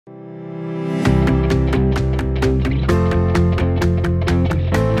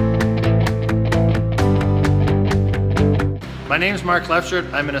My name is Mark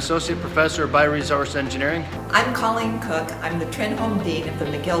Lefschert. I'm an Associate Professor of Bioresource Engineering. I'm Colleen Cook. I'm the Trenholm Dean of the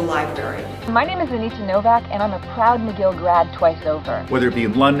McGill Library. My name is Anita Novak, and I'm a proud McGill grad twice over. Whether it be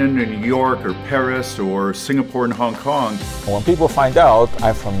in London or New York or Paris or Singapore and Hong Kong. When people find out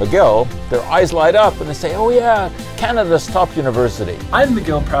I'm from McGill, their eyes light up and they say, oh yeah, Canada's top university. I'm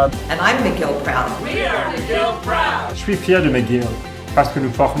McGill proud. And I'm McGill proud. We are McGill proud. Je suis fier de McGill parce que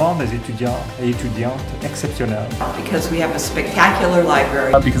nous formons des étudiants et étudiantes exceptionnels. Because we have a spectacular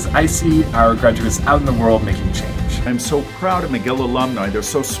library. Because I see our graduates out in the world making change. I'm so proud of McGill alumni. They're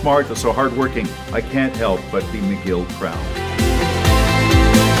so smart, they're so hardworking. I can't help but be McGill proud.